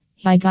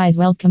Hi guys,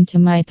 welcome to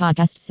my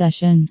podcast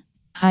session.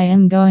 I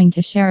am going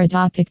to share a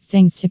topic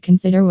things to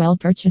consider while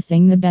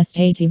purchasing the best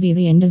ATV.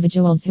 The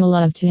individuals who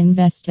love to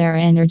invest their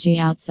energy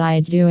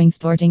outside doing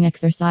sporting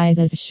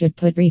exercises should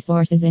put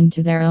resources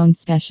into their own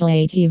special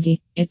ATV.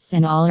 It's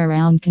an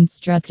all-around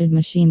constructed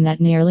machine that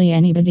nearly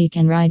anybody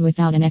can ride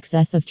without an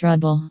excess of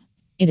trouble.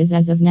 It is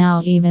as of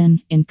now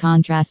even, in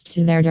contrast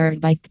to their dirt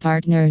bike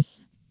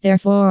partners.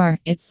 Therefore,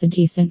 it's a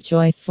decent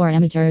choice for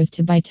amateurs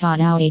to buy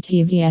taught-out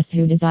ATVs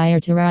who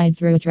desire to ride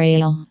through a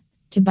trail.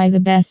 To buy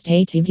the best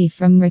ATV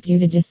from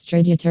reputed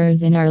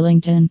distributors in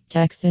Arlington,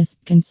 Texas,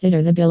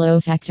 consider the below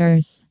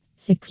factors.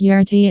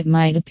 Security. It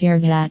might appear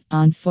that,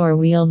 on four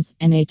wheels,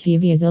 an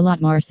ATV is a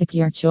lot more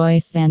secure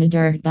choice than a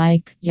dirt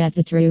bike, yet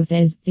the truth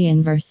is, the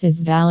inverse is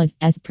valid,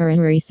 as per a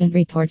recent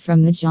report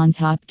from the Johns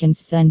Hopkins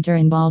Center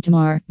in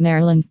Baltimore,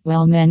 Maryland.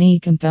 While many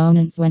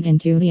components went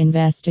into the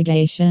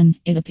investigation,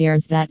 it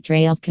appears that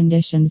trail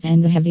conditions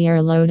and the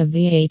heavier load of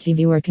the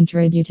ATV were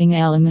contributing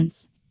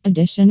elements.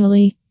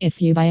 Additionally,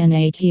 if you buy an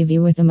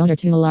ATV with a motor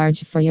too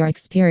large for your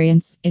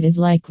experience, it is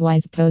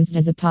likewise posed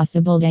as a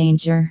possible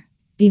danger.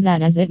 Be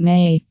that as it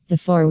may, the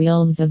four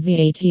wheels of the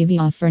ATV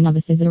offer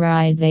novices a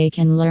ride they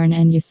can learn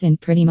and use in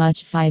pretty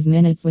much 5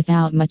 minutes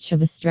without much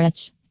of a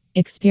stretch.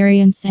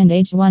 Experience and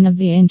age. One of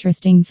the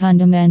interesting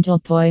fundamental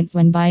points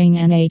when buying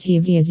an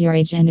ATV is your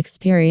age and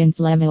experience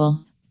level.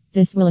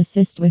 This will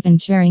assist with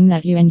ensuring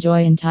that you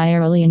enjoy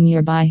entirely in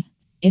your buy.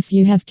 If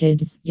you have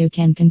kids, you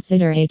can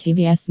consider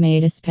ATVs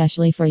made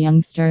especially for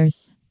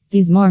youngsters.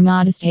 These more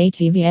modest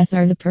ATVs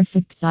are the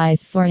perfect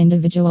size for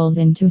individuals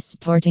into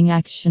sporting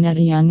action at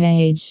a young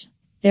age.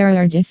 There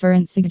are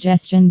different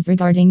suggestions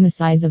regarding the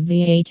size of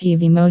the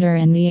ATV motor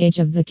and the age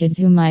of the kids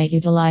who might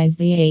utilize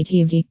the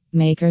ATV.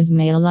 Makers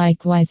may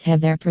likewise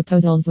have their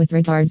proposals with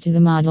regard to the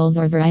models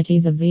or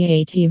varieties of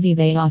the ATV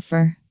they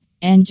offer.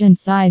 Engine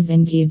size.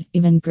 Indeed,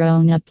 even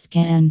grown-ups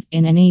can,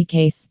 in any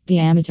case, be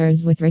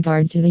amateurs with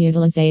regard to the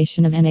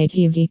utilization of an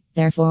ATV.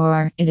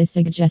 Therefore, it is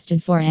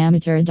suggested for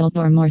amateur adult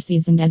or more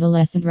seasoned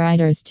adolescent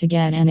riders to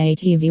get an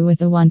ATV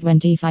with a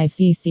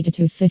 125cc to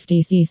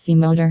 250cc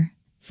motor.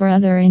 For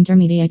other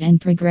intermediate and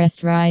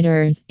progressed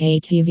riders,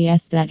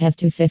 ATVs that have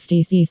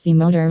 250cc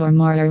motor or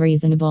more are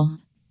reasonable.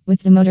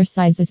 With the motor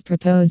sizes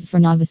proposed for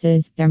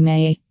novices, there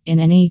may, in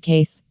any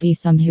case, be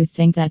some who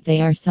think that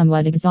they are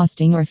somewhat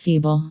exhausting or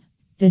feeble.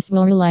 This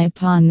will rely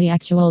upon the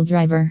actual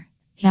driver.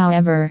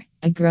 However,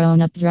 a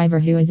grown-up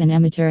driver who is an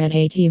amateur at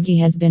ATV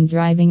has been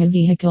driving a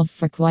vehicle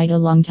for quite a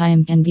long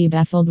time can be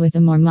baffled with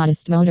a more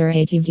modest motor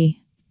ATV.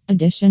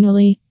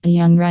 Additionally, a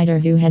young rider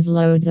who has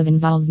loads of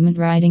involvement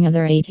riding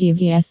other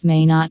ATVs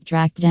may not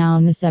track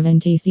down the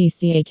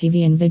 70cc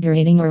ATV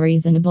invigorating or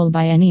reasonable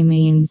by any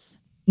means.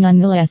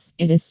 Nonetheless,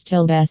 it is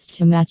still best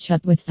to match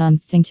up with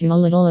something too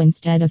little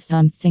instead of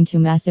something too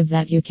massive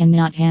that you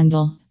cannot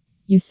handle.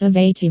 Use of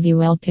ATV.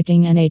 While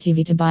picking an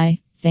ATV to buy,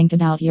 think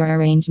about your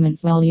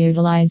arrangements while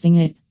utilizing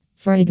it.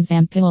 For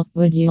example,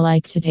 would you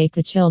like to take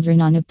the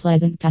children on a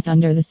pleasant path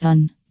under the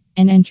sun?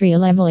 An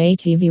entry-level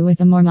ATV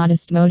with a more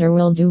modest motor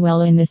will do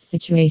well in this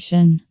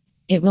situation.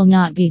 It will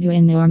not be too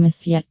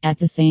enormous yet, at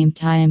the same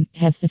time,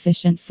 have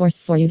sufficient force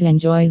for you to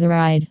enjoy the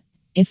ride.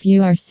 If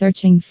you are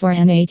searching for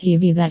an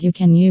ATV that you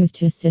can use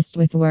to assist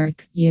with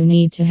work, you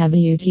need to have a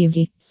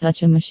UTV.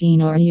 Such a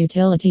machine or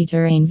utility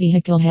terrain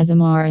vehicle has a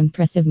more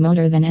impressive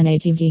motor than an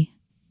ATV.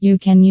 You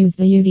can use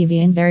the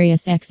UTV in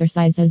various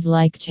exercises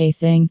like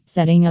chasing,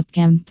 setting up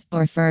camp,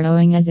 or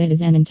furrowing, as it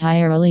is an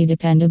entirely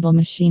dependable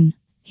machine.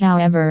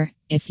 However,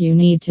 if you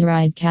need to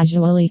ride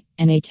casually,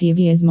 an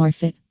ATV is more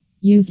fit.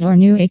 Used or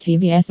new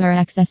ATVs are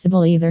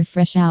accessible either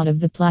fresh out of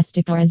the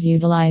plastic or as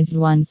utilized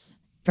ones.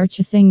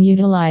 Purchasing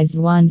utilized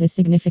ones is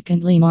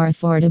significantly more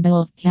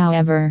affordable.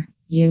 However,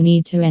 you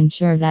need to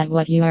ensure that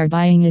what you are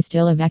buying is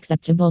still of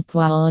acceptable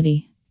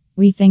quality.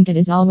 We think it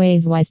is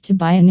always wise to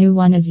buy a new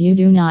one, as you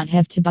do not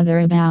have to bother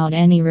about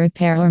any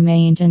repair or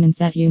maintenance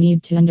that you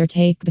need to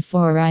undertake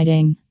before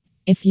riding.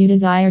 If you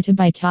desire to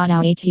buy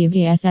taught-out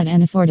ATVs at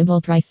an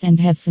affordable price and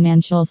have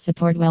financial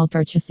support while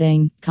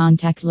purchasing,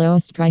 contact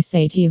Lowest Price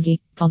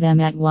ATV. Call them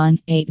at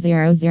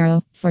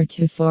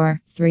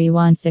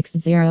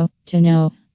 1-800-424-3160 to know.